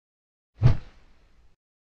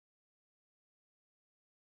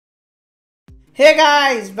Hey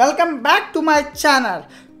guys, welcome back to my channel.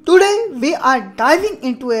 Today we are diving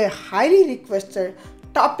into a highly requested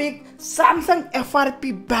topic, Samsung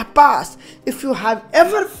FRP bypass. If you have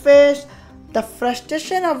ever faced the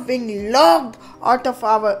frustration of being logged out of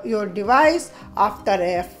your device after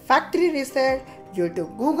a factory reset due to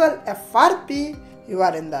Google FRP, you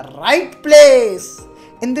are in the right place.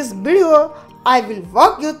 In this video, I will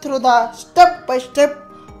walk you through the step-by-step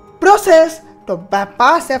process to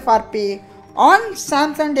bypass FRP on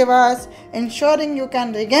Samsung device, ensuring you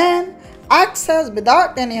can regain access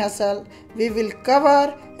without any hassle. We will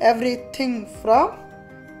cover everything from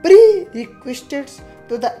prerequisites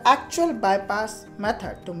to the actual bypass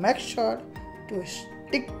method to make sure to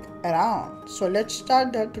stick around. So let's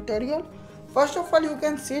start the tutorial. First of all, you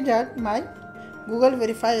can see that my Google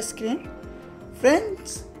Verify screen.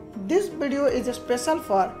 Friends, this video is special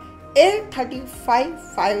for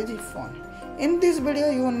A35 5G phone. In this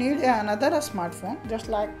video, you need another smartphone, just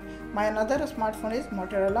like my another smartphone is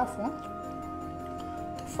Motorola phone.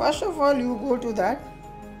 First of all, you go to that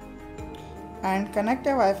and connect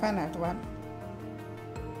a Wi-Fi network.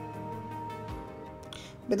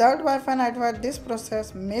 Without Wi-Fi network, this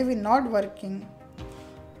process may be not working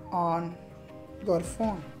on your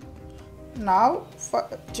phone. Now,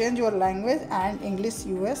 change your language and English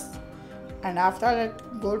US, and after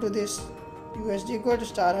that, go to this USD code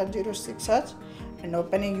 *06# and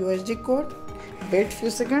open a USD code. Wait few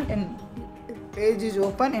seconds and page is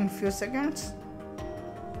open in few seconds.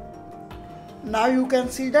 Now you can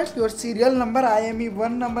see that your serial number,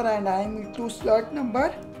 IME1 number and IME2 slot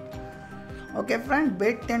number. Okay friend,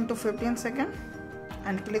 wait 10 to 15 seconds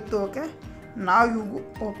and click to OK. Now you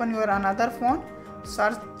open your another phone,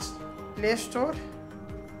 search Play Store,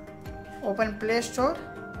 open Play Store,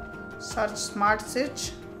 search Smart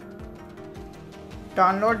Switch.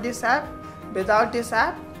 Download this app. Without this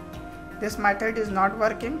app, this method is not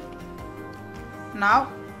working. Now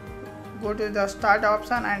go to the start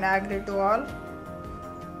option and agree to all,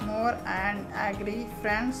 more and agree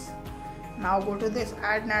friends. Now go to this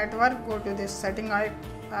add network, go to this setting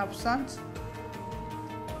options,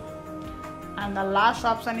 and the last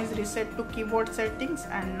option is reset to keyboard settings,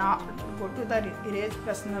 and now go to the erase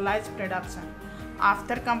personalized production.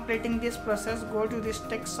 After completing this process, go to this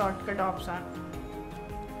text shortcut option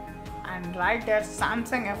and write there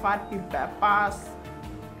Samsung FRP bypass.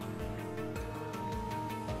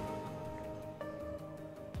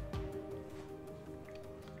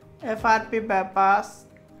 FRP bypass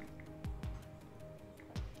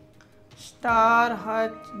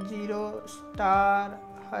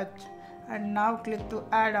 *H0*H, and now click to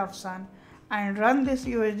add option and run this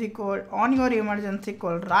USD code on your emergency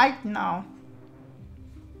call right now.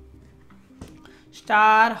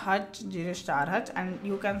 *H0*H, and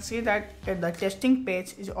you can see that the testing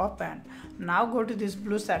page is open. Now go to this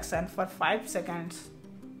blue section for 5 seconds.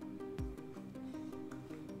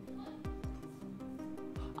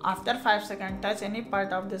 After 5 seconds, touch any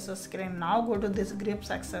part of this screen. Now go to this grip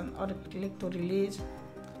section or click to release,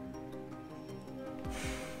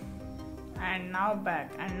 and now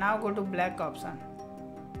back, and now go to black option,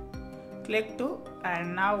 click to,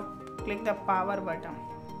 and now click the power button.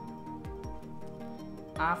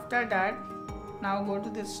 After that, now go to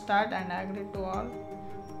this start and agree to all,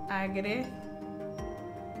 agree,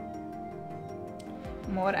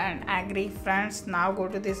 more and agree friends. Now go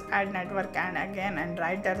to this add network and again and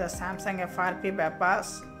write there the Samsung FRP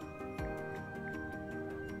bypass.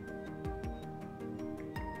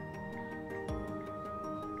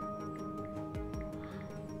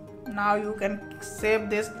 Now you can save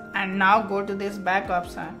this, and now go to this back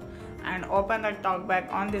option and open the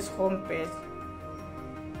talkback on this home page.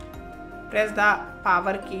 Press the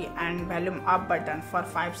power key and volume up button for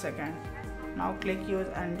 5 seconds. Now click use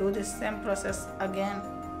and do the same process again.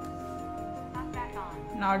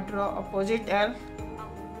 Now draw opposite L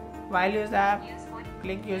while use the app.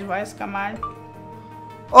 Click use voice command.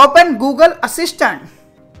 Open Google Assistant.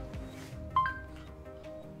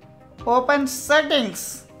 Open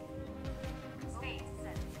settings.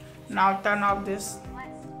 Now turn off this.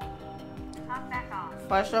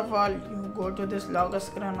 First of all, you go to this logo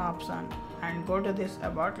screen option and go to this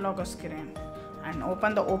about logo screen and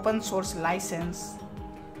open the open source license,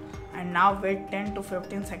 and now wait 10 to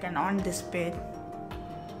 15 seconds on this page.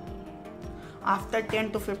 After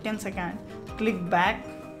 10 to 15 seconds, click back.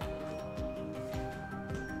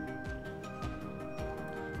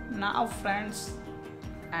 Now friends,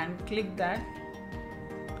 and click that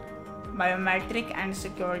biometric and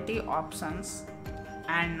security options,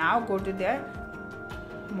 and now go to there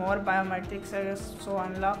more biometrics, so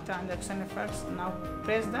unlock transaction effects. Now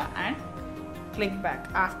press the and click back.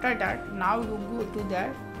 After that, now you go to the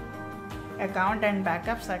account and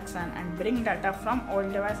backup section and bring data from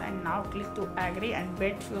old device, and now click to agree and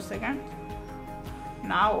wait few seconds.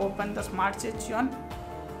 Now open the smart switch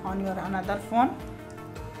on your another phone.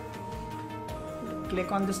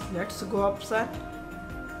 Click on this let's go option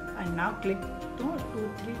and now click to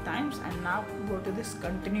 2-3 times and now go to this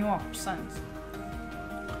continue options.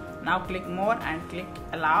 Now click more and click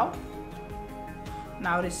allow.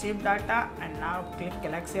 Now receive data and now click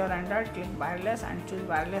Galaxy or Android, click wireless and choose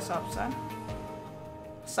wireless option.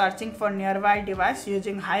 Searching for nearby device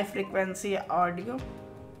using high frequency audio.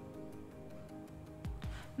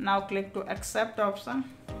 Now click to accept option.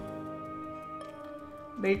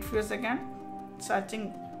 Wait few seconds.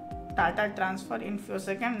 Searching data transfer in few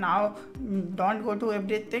seconds. Now don't go to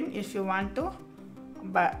everything if you want to,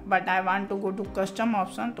 but I want to go to custom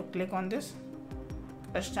option, to click on this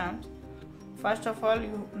custom. First of all,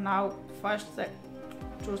 you now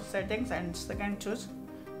choose settings and second choose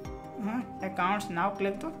accounts. Now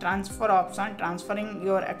click to transfer option, transferring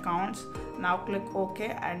your accounts. Now click OK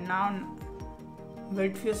and now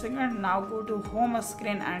wait few seconds. Now go to home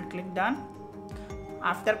screen and click done.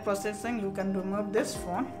 After processing, you can remove this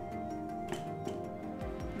phone.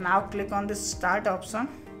 Now click on this start option.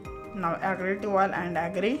 Now agree to all and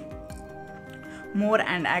agree, more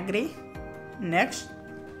and agree, next.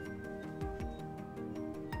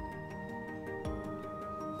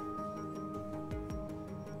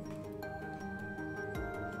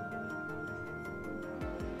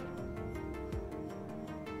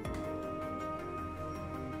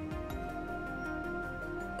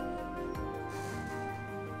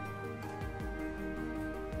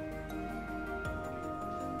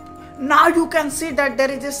 Now you can see that there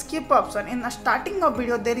is a skip option. In the starting of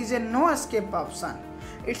video, there is a no escape option.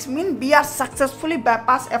 It means we are successfully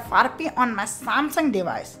bypass FRP on my Samsung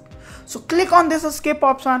device. So click on this escape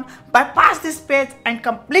option, bypass this page and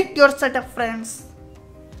complete your setup, friends.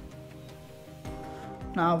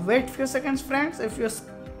 Now wait few seconds, friends. If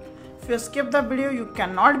you skip the video, you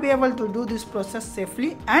cannot be able to do this process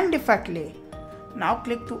safely and effectively. Now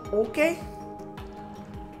click to OK.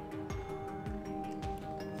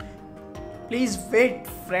 Please wait,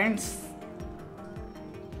 friends.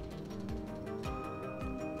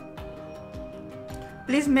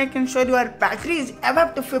 Please make sure your battery is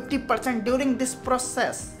above to 50% during this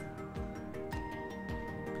process.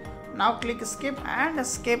 Now click skip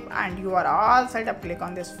and you are all set up. Click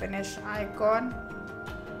on this finish icon,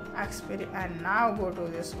 and now go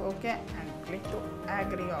to this OK and click to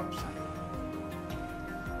agree option.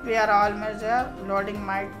 We are almost there. Loading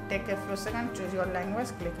might take a few seconds. Choose your language,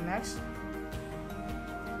 click next.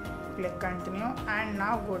 Click continue and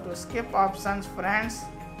now go to skip options, friends,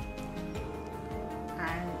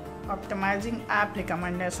 and optimizing app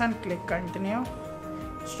recommendation, click continue,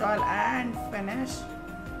 install and finish.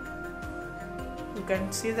 You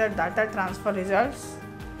can see the data transfer results.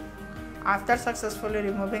 After successfully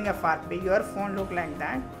removing FRP, your phone look like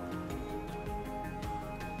that.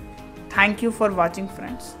 Thank you for watching,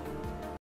 friends.